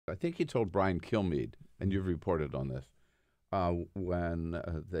I think he told Brian Kilmeade, and you've reported on this, when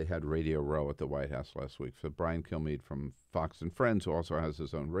they had Radio Row at the White House last week. So Brian Kilmeade from Fox and Friends, who also has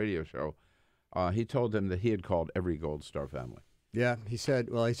his own radio show, he told them that he had called every Gold Star family. Yeah, he said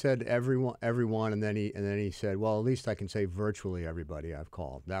everyone, and then he said, well, at least I can say virtually everybody I've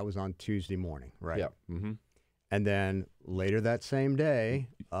called. That was on Tuesday morning, right? Yeah. Mm-hmm. And then later that same day,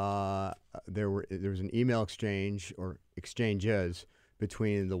 there was an email exchange or exchanges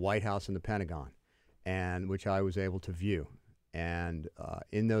between the White House and the Pentagon, and which I was able to view. And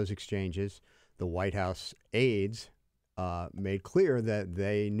in those exchanges, the White House aides made clear that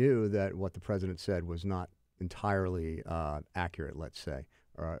they knew that what the president said was not entirely accurate, let's say,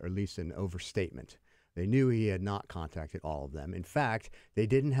 or at least an overstatement. They knew he had not contacted all of them. In fact, they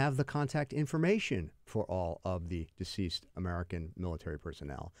didn't have the contact information for all of the deceased American military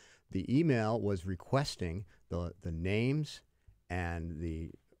personnel. The email was requesting the names and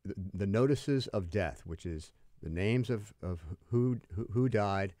the notices of death, which is the names of who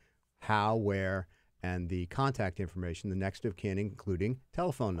died, how, where, and the contact information, the next of kin, including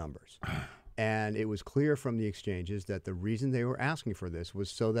telephone numbers. And it was clear from the exchanges that the reason they were asking for this was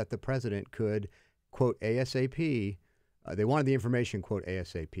so that the president could, quote, ASAP. They wanted the information, quote,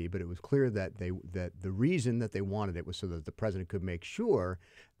 ASAP, but it was clear that the reason that they wanted it was so that the president could make sure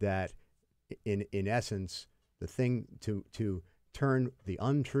that, in essence, the thing to turn the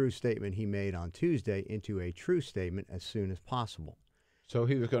untrue statement he made on Tuesday into a true statement as soon as possible. So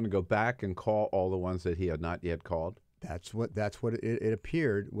he was going to go back and call all the ones that he had not yet called? That's what it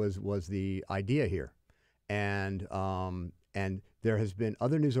appeared was the idea here, and there has been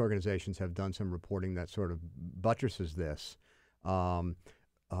other news organizations have done some reporting that sort of buttresses this. In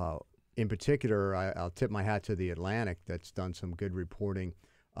particular, I'll tip my hat to the Atlantic that's done some good reporting,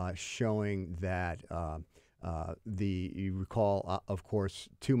 showing that you recall, of course,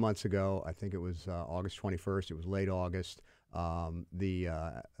 2 months ago, I think it was August 21st. It was late August. The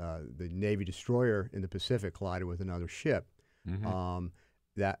Navy destroyer in the Pacific collided with another ship. Mm-hmm.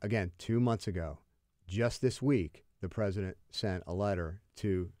 That, again, 2 months ago. Just this week, the president sent a letter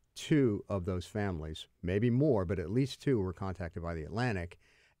to 2 of those families, maybe more, but at least 2 were contacted by the Atlantic,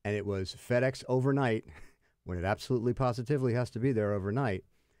 and it was FedEx overnight, when it absolutely positively has to be there overnight.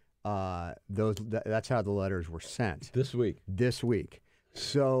 That's how the letters were sent. This week.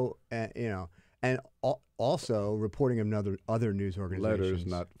 So, and also reporting of other news organizations. Letters,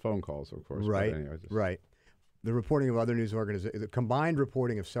 not phone calls, of course. Right, but anyway, right. The reporting of other news organizations, the combined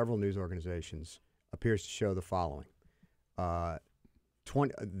reporting of several news organizations appears to show the following.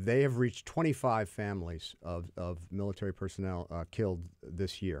 They have reached 25 families of military personnel killed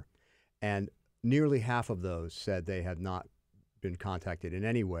this year. And nearly half of those said they had not been contacted in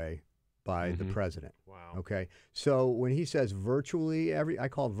any way by the president. Wow. Okay. So when he says virtually I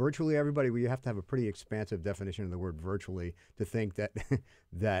call virtually everybody, well, you have to have a pretty expansive definition of the word virtually to think that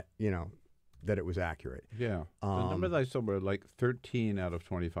that it was accurate. Yeah. The number that I saw were like 13 out of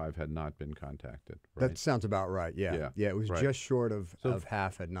 25 had not been contacted. Right? That sounds about right. Yeah. It was just short of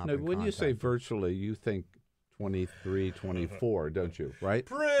half had not been contacted. When you say virtually, you think 23, 24, don't you? Right?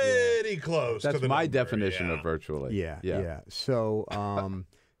 Pretty close. That's to the my number, definition of virtually. Yeah. So,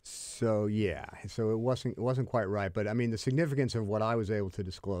 so it wasn't quite right. But I mean, the significance of what I was able to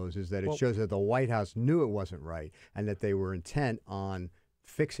disclose is that it shows that the White House knew it wasn't right and that they were intent on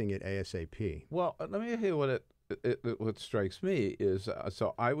fixing it ASAP. Well, let me tell you what strikes me is,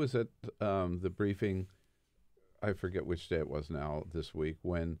 so I was at the briefing, I forget which day it was now,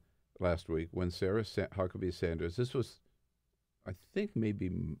 last week, when Sarah Huckabee Sanders, this was, I think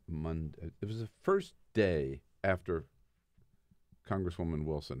maybe Monday, it was the first day after Congresswoman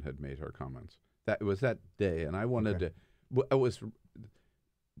Wilson had made her comments. It was that day, and I wanted to, it was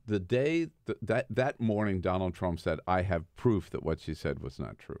the day that morning Donald Trump said, I have proof that what she said was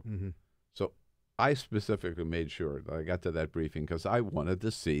not true. Mm-hmm. So I specifically made sure that I got to that briefing because I wanted to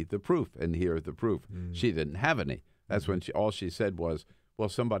see the proof and hear the proof. Mm-hmm. She didn't have any. That's when all she said was,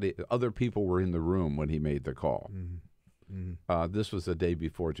 well, other people were in the room when he made the call. Mm-hmm. Mm-hmm. This was the day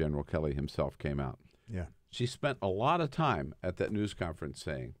before General Kelly himself came out. Yeah. She spent a lot of time at that news conference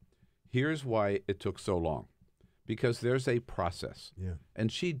saying, here's why it took so long. Because there's a process. Yeah.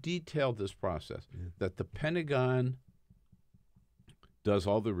 And she detailed this process, that the Pentagon does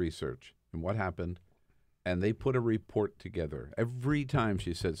all the research and what happened, and they put a report together. Every time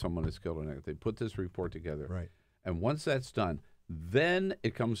she said someone is killed, they put this report together. Right. And once that's done, then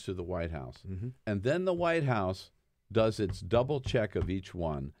it comes to the White House. Mm-hmm. And then the White House does its double check of each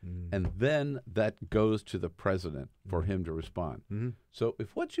one, and then that goes to the president for him to respond. Mm-hmm. So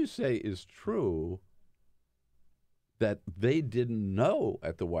if what you say is true, that they didn't know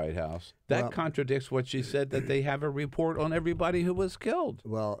at the White House. That Well, contradicts what she said, that they have a report on everybody who was killed.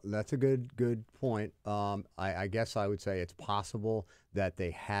 Well, that's a good point. I guess I would say it's possible that they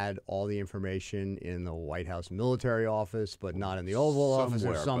had all the information in the White House military office, but not in the Oval Office or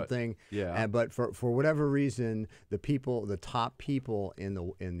Somewhere, but- something. yeah. But for whatever reason, the top people in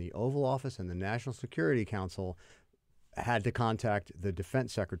the Oval Office and the National Security Council had to contact the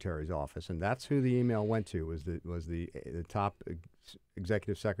Defense Secretary's office, and that's who the email went to. Was the top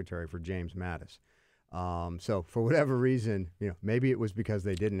executive secretary for James Mattis. So for whatever reason, maybe it was because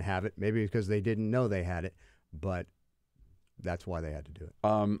they didn't have it, maybe because they didn't know they had it, but that's why they had to do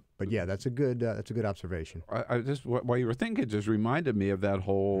it. But yeah, that's a good observation. I just while you were thinking, it just reminded me of that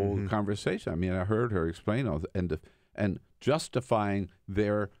whole conversation. I mean, I heard her explain all and justifying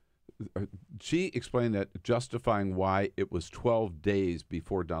their. She explained that justifying why it was 12 days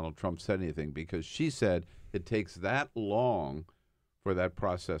before Donald Trump said anything, because she said it takes that long for that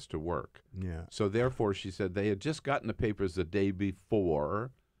process to work. Yeah. So therefore, she said they had just gotten the papers the day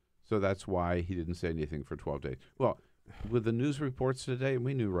before, so that's why he didn't say anything for 12 days. Well, with the news reports today,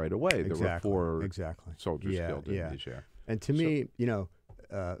 we knew right away there were 4 soldiers killed in Niger. And to me,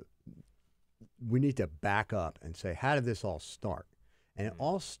 we need to back up and say, how did this all start? And it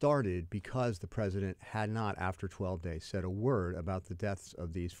all started because the president had not, after 12 days, said a word about the deaths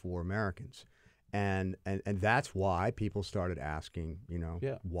of these 4 Americans. And that's why people started asking,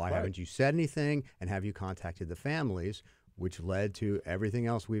 why haven't you said anything? And have you contacted the families? Which led to everything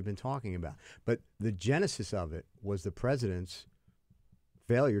else we've been talking about. But the genesis of it was the president's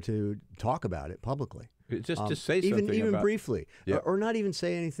failure to talk about it publicly. Just to say something even about, briefly, or not even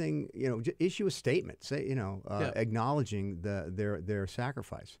say anything. Issue a statement. Say acknowledging their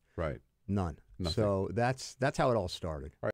sacrifice. Right. None. Nothing. So that's how it all started.